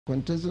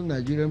contesting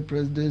Nigerian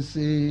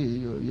presidency,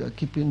 you're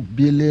keeping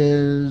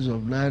billions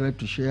of naira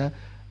to share.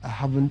 I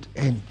haven't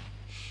any.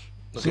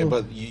 Okay, so,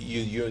 but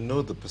you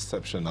know the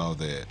perception out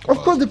there. Of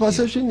course, the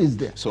perception is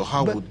there. So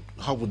how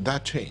would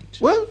that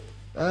change? Well,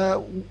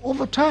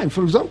 over time,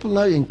 for example,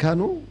 now in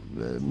Kano,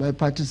 my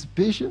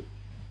participation,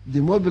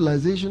 the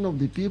mobilization of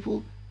the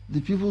people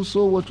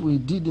saw what we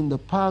did in the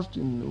past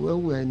when we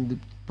were in the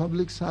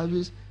public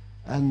service,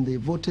 and they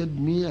voted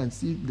me, and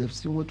they've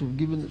seen what we've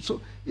given them. So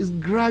it's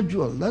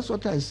gradual. That's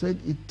what I said.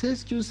 It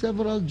takes you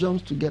several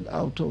jumps to get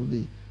out of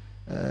the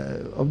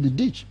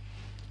ditch.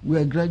 We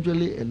are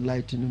gradually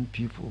enlightening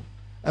people.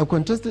 I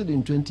contested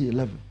in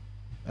 2011.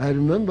 I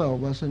remember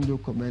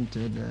Obasanjo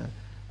commented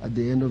at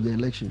the end of the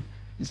election.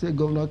 He said,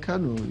 Governor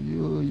Kano,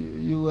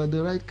 you are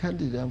the right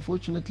candidate.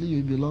 Unfortunately,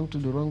 you belong to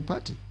the wrong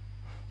party.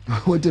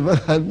 Whatever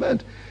that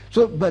meant.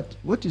 So, but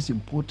what is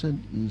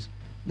important is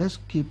let's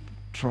keep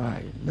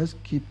trying. Let's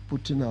keep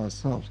putting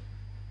ourselves.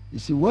 You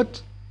see,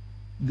 what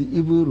the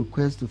evil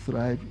requires to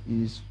thrive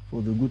is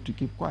for the good to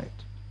keep quiet.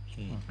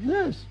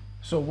 Yes.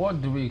 So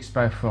what do we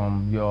expect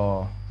from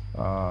your,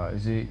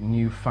 is it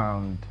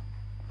newfound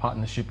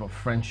partnership or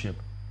friendship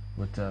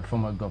with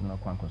former Governor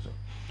Kwankwaso?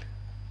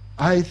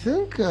 I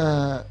think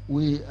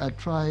we are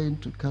trying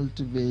to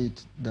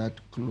cultivate that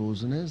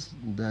closeness,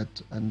 that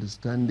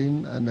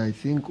understanding, and I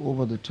think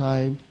over the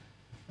time,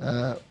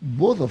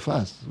 both of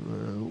us,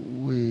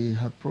 we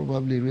have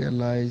probably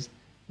realized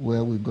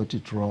where we got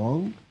it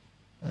wrong.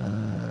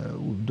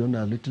 We've done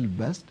our little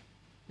best.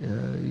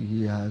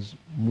 He has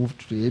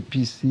moved to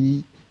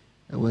APC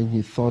when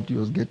he thought he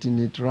was getting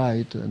it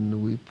right,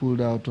 and we pulled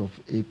out of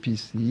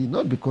APC,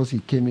 not because he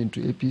came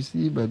into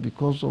APC, but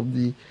because of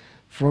the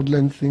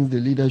fraudulent things the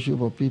leadership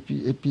of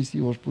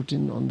APC was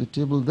putting on the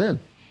table then.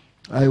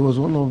 I was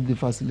one of the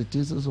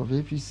facilitators of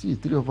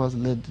APC. 3 of us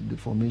led the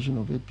formation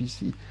of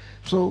APC.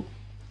 So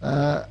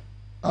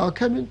our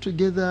coming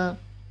together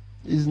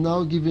is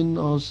now giving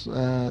us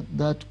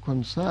that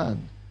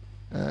concern.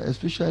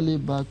 Especially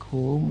back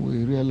home,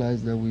 we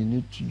realize that we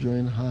need to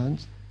join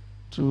hands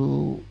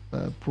to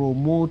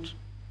promote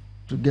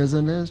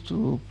togetherness,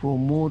 to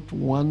promote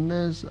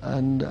oneness,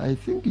 and I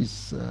think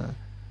it's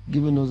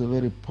given us a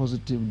very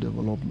positive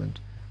development.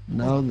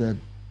 Now that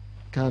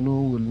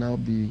Kano will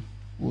be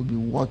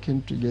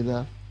working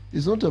together.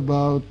 It's not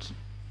about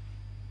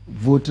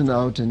voting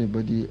out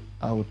anybody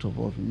out of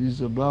office. It's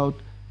about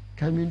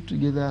coming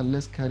together and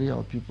let's carry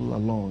our people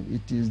along.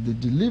 It is the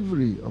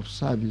delivery of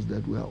service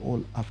that we are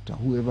all after,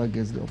 whoever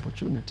gets the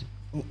opportunity.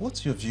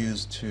 What's your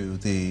views to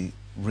the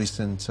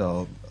recent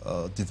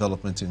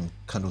development in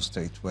Kano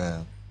State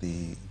where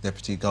the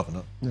deputy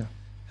governor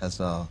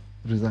has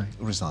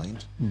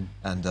resigned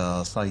and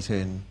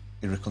citing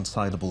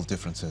irreconcilable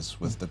differences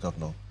with the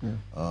governor,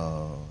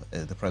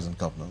 the present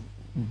governor?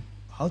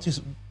 How do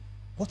you,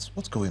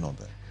 what's going on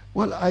there?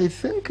 Well, I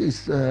think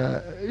it's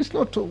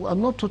not. I'm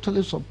not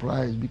totally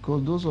surprised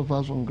because those of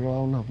us on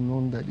ground have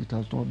known that it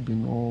has not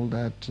been all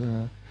that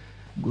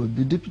good.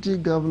 The deputy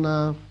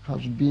governor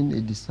has been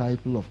a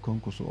disciple of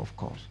Kwankwaso, of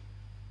course,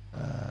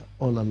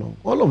 all along.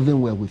 All of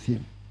them were with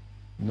him.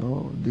 You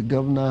know, the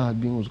governor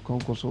had been with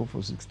Kwankwaso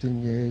for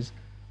 16 years,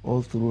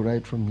 all through,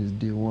 right from his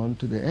day one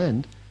to the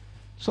end.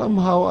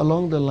 Somehow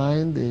along the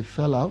line they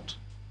fell out,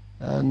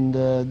 and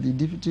the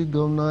deputy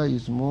governor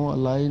is more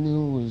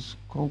aligning with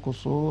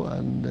Kwankwaso,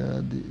 and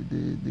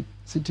the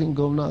sitting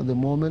governor at the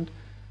moment,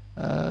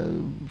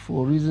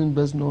 for reasons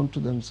best known to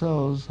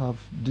themselves, have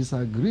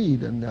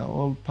disagreed, and they are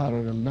all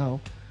parallel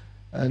now.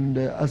 And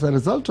as a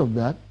result of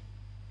that,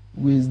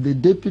 with the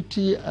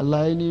deputy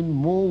aligning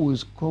more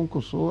with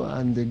Kwankwaso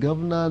and the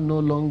governor no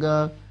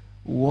longer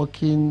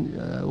working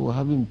or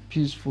having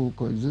peaceful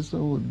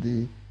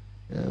coexistence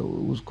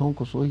with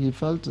Kwankwaso, he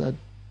felt that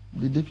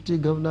the deputy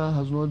governor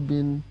has not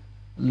been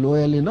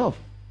loyal enough.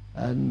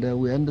 And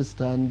we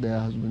understand there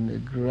has been a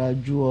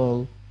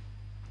gradual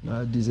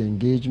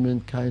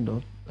disengagement, kind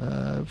of.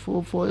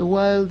 For a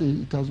while,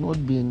 it has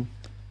not been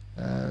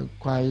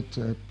quite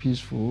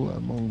peaceful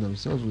among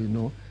themselves, we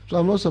know. So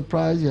I'm not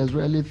surprised he has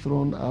really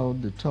thrown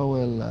out the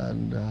towel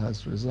and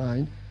has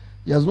resigned.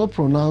 He has not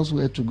pronounced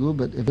where to go,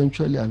 but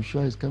eventually I'm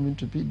sure he's coming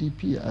to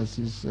PDP as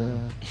his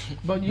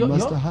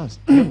master has.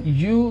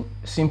 You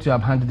seem to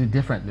have handled it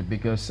differently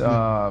because,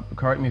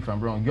 correct me if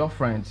I'm wrong, your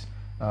friends,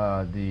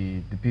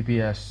 the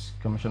PPS,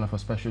 Commissioner for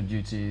Special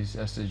Duties,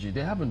 SSG,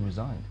 they haven't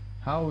resigned.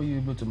 How are you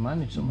able to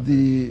manage some of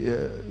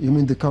them? You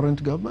mean the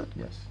current government?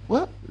 Yes.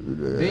 Well,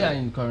 they are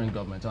in current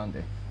government, aren't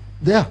they?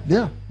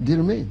 They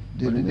remain.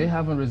 They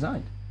haven't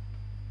resigned.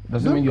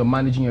 Does it mean you're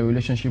managing your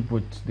relationship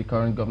with the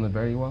current government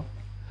very well?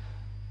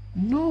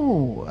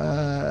 No,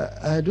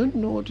 I don't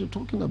know what you're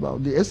talking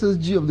about. The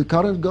SSG of the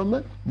current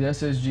government? The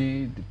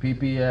SSG, the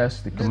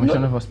PPS, the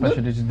Commissioner for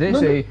Special Duties, they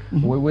say,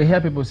 we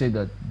hear people say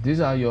that these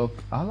are your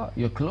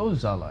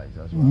close allies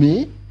as well.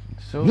 Me?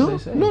 So they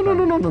say.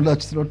 No,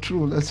 that's not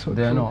true. That's not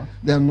They're true. not?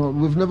 They're not.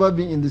 We've never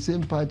been in the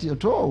same party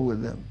at all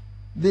with them.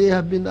 They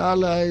have been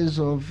allies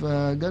of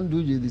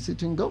Ganduje, the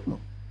sitting governor.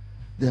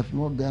 They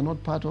are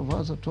not part of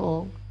us at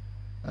all.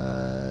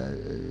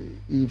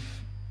 If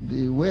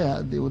they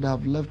were, they would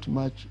have left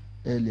much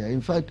earlier.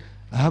 In fact,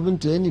 I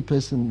haven't any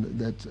person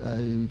that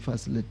I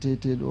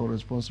facilitated or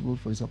responsible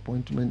for his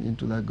appointment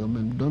into that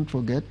government. Don't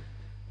forget,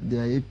 they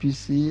are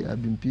APC,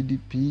 I've been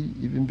PDP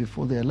even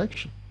before the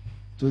election.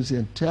 So it's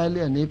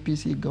entirely an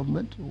APC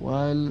government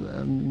while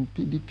I'm in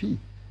PDP.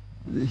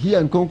 He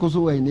and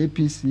Konkoso were in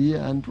APC,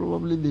 and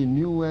probably they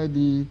knew where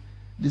they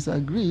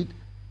disagreed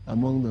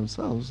among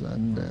themselves.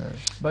 And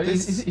but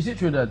is it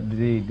true that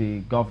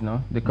the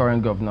governor, the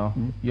current governor,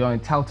 your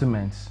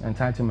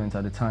entitlements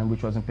at the time,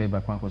 which wasn't paid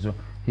by Konkoso,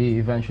 he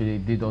eventually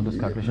did all those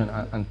calculations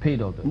and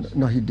paid all those?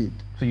 No, he did.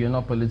 So you're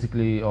not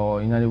politically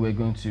or in any way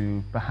going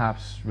to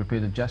perhaps repay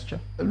the gesture?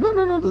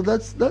 No.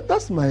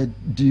 That's my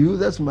due.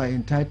 That's my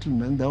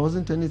entitlement. There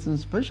wasn't anything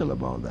special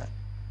about that.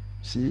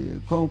 See,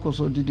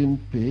 Konkoso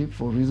didn't pay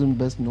for reason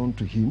best known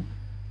to him,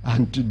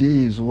 and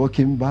today he's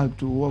walking back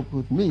to work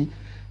with me.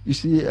 You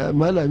see,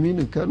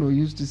 Malamine Kano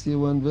used to say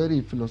one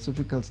very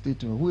philosophical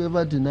statement: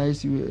 whoever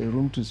denies you a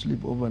room to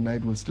sleep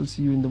overnight will still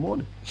see you in the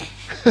morning.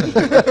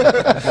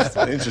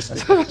 Interesting.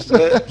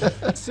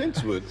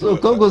 So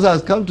Konkoso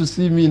has come to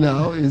see me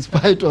now in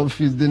spite of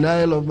his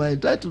denial of my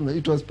entitlement.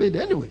 It was paid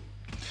anyway.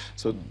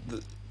 So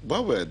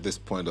while we're at this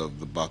point of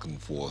the back and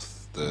forth,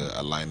 the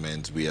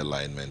alignment,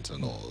 realignment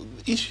and all,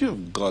 the issue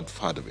of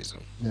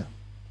godfatherism,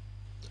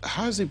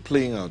 how is it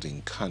playing out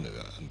in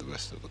Canada and the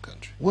rest of the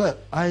country? Well,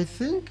 I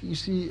think, you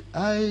see,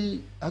 I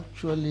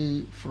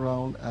actually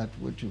frown at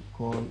what you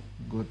call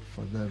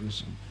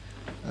godfatherism.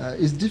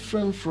 It's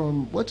different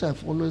from what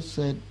I've always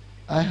said.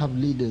 I have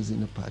leaders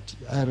in a party.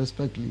 I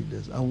respect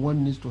leaders, and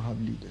one needs to have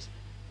leaders.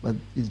 But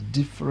it's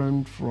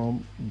different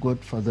from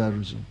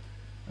godfatherism,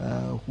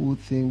 who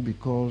think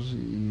because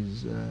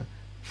he's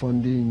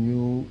funding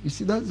you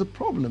see, that's the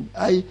problem.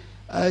 I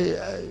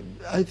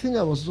think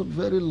I was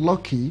very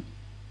lucky.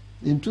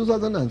 In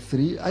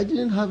 2003, I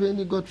didn't have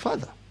any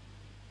godfather.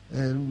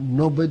 And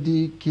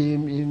nobody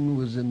came in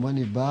with the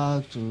money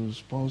back to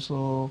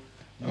sponsor.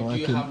 Do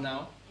you have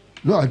now?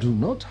 No, I do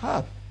not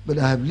have. But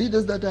I have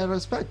leaders that I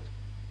respect.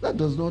 That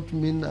does not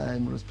mean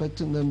I'm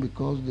respecting them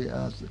because they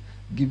are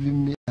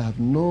giving me. I have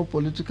no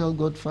political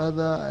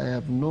godfather. I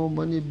have no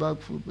money back.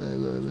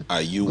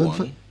 Are you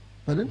one?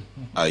 Pardon?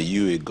 Are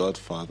you a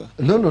godfather?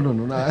 No.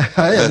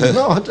 I am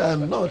not. I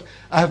am not.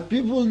 I have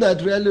people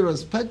that really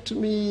respect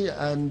me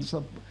and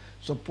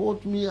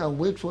support me and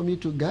wait for me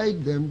to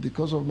guide them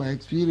because of my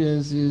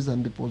experiences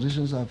and the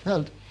positions I've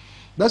held.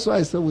 That's why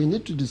I said we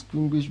need to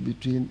distinguish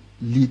between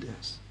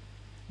leaders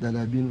that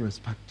are being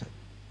respected,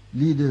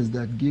 leaders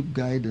that give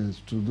guidance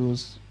to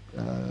those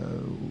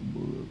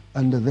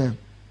under them.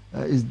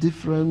 Is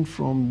different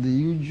from the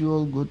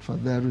usual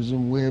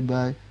godfatherism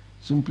whereby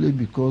simply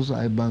because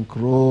I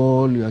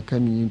bankroll, you are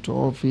coming into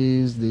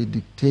office, they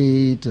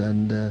dictate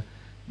and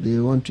they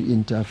want to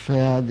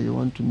interfere, they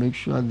want to make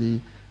sure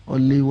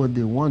only what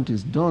they want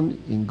is done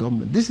in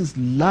government. This is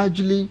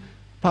largely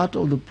part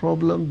of the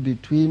problem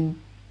between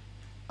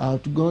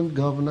outgoing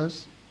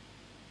governors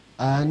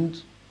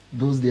and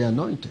those they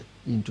anointed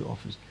into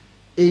office.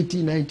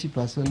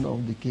 80–90%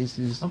 of the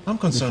cases. I'm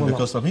concerned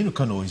because Aminu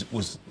Kano is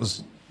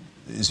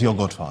your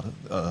godfather.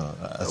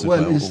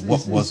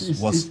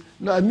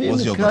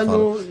 Aminu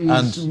Kano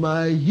is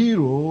my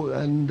hero,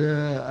 and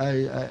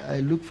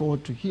I look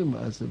forward to him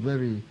as a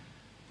very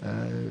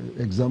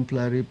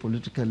exemplary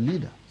political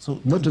leader. So,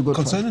 not a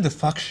concerning the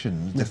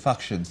factions,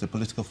 the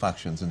political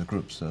factions and the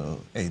groups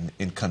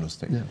in Kano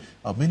State,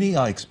 many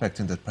are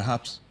expecting that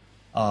perhaps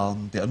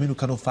the Aminu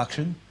Kano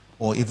faction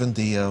or even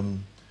that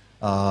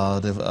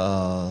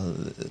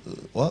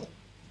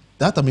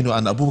Aminu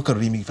and Abubakar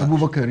Rimi faction.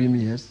 Abubakar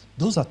Rimi, yes.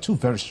 Those are two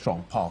very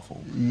strong,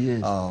 powerful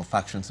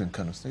factions in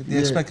Kano State. They're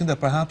expecting that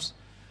perhaps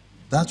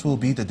that will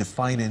be the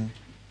defining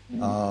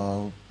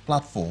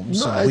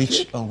platforms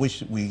on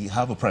which we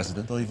have a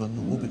president, or even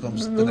who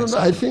becomes the next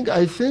president.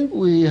 I think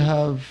we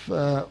have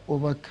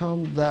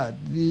overcome that.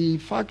 The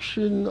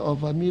faction of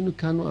Aminu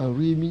Kano and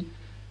Rimi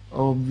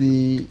of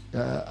the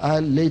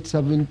late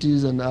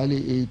 70s and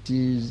early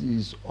 80s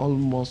is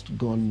almost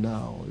gone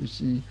now. You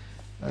see,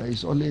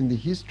 it's only in the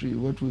history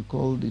what we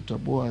call the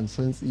Tabo and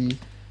Sensi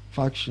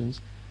factions.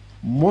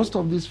 Most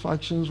of these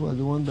factions were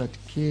the ones that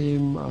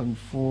came and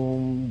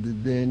formed the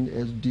then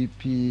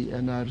SDP,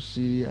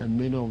 NRC, and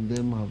many of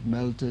them have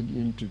melted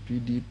into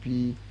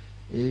PDP,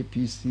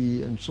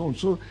 APC, and so on.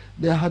 So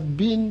there had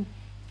been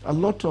a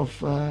lot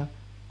of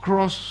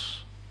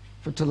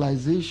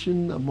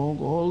cross-fertilization among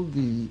all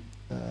the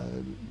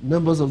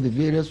members of the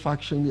various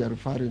factions you are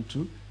referring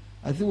to.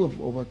 I think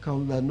we've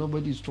overcome that.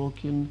 Nobody is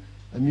talking.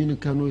 Aminu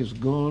Kano is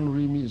gone,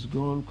 Rimi is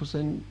gone.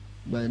 Kusen,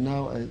 by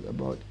now,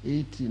 about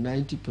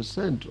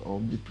 80–90%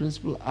 of the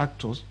principal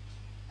actors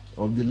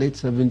of the late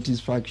 70s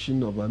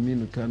faction of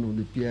Aminu Kano,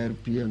 the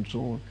PRP and so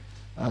on,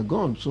 are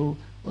gone. So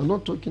we're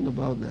not talking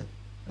about that.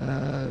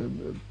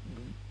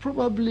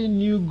 Probably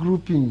new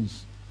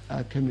groupings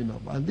are coming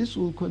up, and this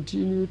will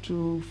continue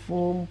to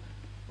form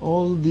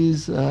all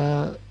these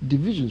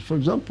divisions. For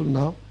example,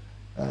 now,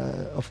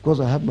 of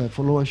course, I have my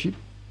followership.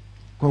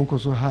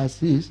 Konkoso has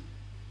his.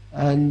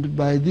 And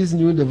by this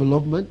new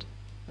development,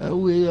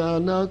 We are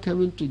now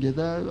coming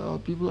together. Our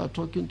people are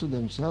talking to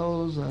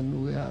themselves,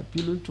 and we are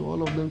appealing to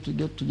all of them to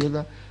get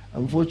together.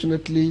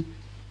 Unfortunately,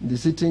 the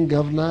sitting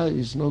governor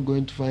is not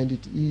going to find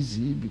it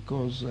easy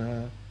because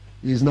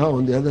he is now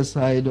on the other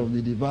side of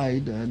the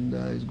divide, and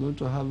is going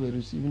to have a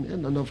receiving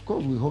end. And of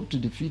course, we hope to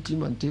defeat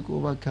him and take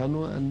over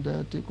Kano and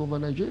take over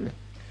Nigeria.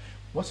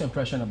 What's your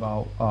impression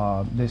about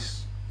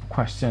this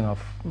question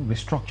of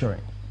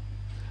restructuring?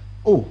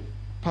 Oh,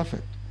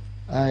 perfect.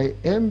 I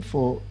am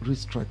for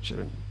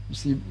restructuring. You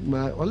see,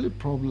 my only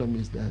problem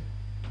is that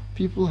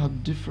people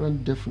have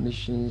different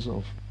definitions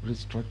of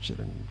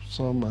restructuring.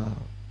 Some are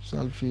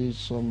selfish,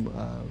 some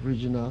are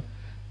regional.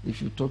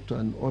 If you talk to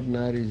an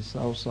ordinary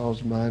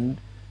South man,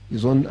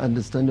 his own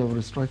understanding of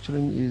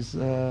restructuring is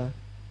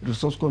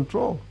resource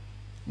control.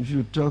 If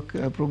you talk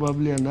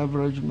probably an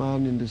average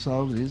man in the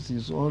Southeast,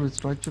 his own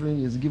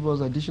restructuring is give us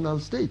additional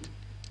state.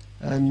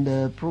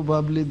 And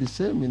probably the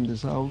same in the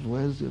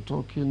Southwest. You're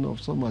talking of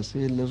some are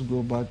saying, let's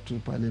go back to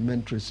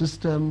parliamentary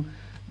system,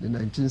 the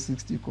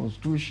 1960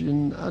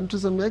 Constitution, and to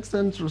some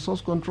extent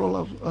resource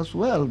control as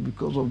well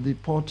because of the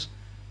port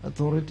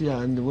authority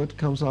and what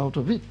comes out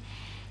of it.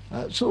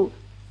 So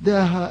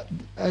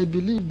I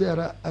believe there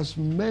are as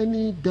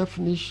many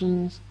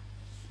definitions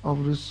of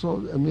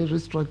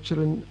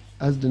restructuring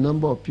as the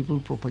number of people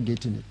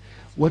propagating it.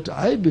 What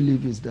I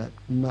believe is that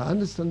my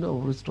understanding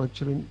of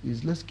restructuring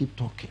is let's keep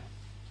talking.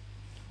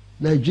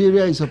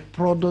 Nigeria is a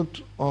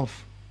product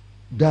of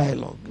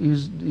dialogue,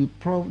 is the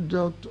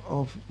product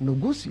of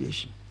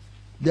negotiation.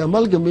 The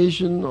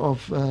amalgamation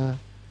of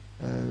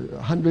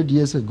 100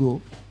 years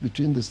ago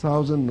between the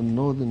southern and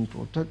northern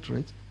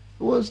protectorates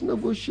was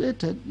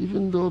negotiated,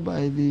 even though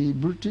by the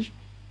British,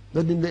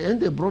 but in the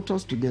end they brought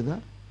us together.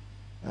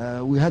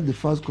 We had the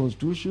first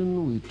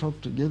constitution, we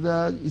talked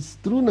together. It's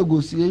through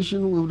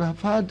negotiation we would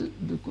have had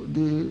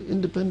the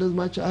independence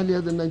much earlier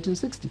than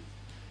 1960.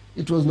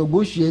 It was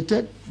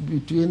negotiated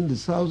between the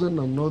southern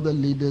and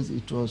northern leaders.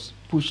 It was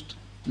pushed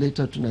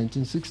later to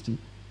 1960.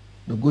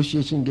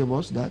 Negotiation gave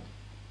us that.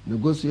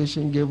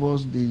 Negotiation gave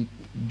us the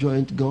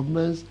joint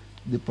governments,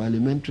 the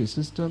parliamentary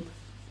system.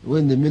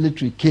 When the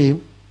military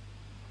came,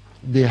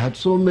 they had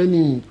so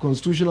many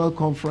constitutional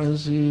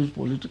conferences,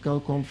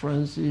 political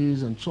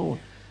conferences, and so on.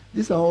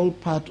 These are all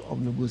part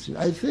of negotiation.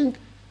 I think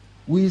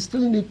we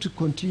still need to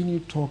continue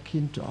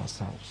talking to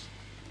ourselves.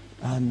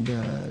 And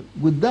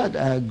with that,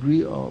 I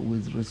agree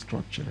with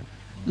restructuring.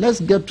 Let's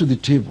get to the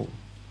table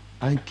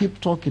and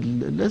keep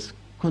talking. Let's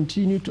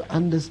continue to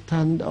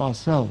understand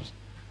ourselves,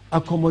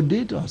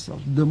 accommodate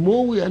ourselves. The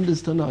more we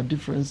understand our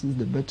differences,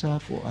 the better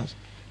for us.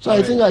 So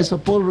I think I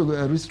support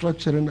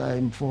restructuring. I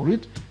am for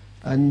it.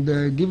 And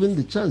given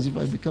the chance, if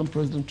I become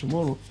president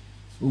tomorrow,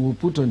 we will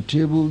put on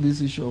table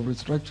this issue of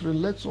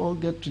restructuring. Let's all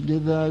get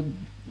together,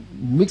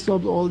 mix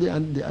up all the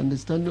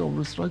understanding of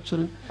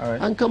restructuring,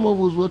 and come up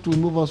with what will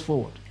move us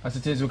forward. As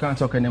it is, we can't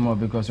talk anymore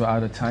because we're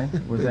out of time.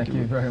 Well, thank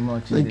you very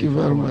much. Thank you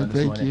very much.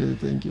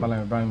 Thank you.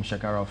 Malam Ibrahim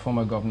Shekarau,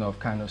 former governor of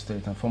Kano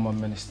State and former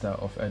minister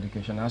of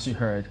education. As you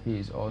heard, he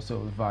is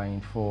also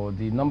vying for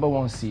the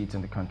 #1 seat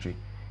in the country.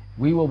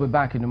 We will be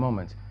back in a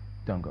moment.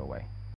 Don't go away.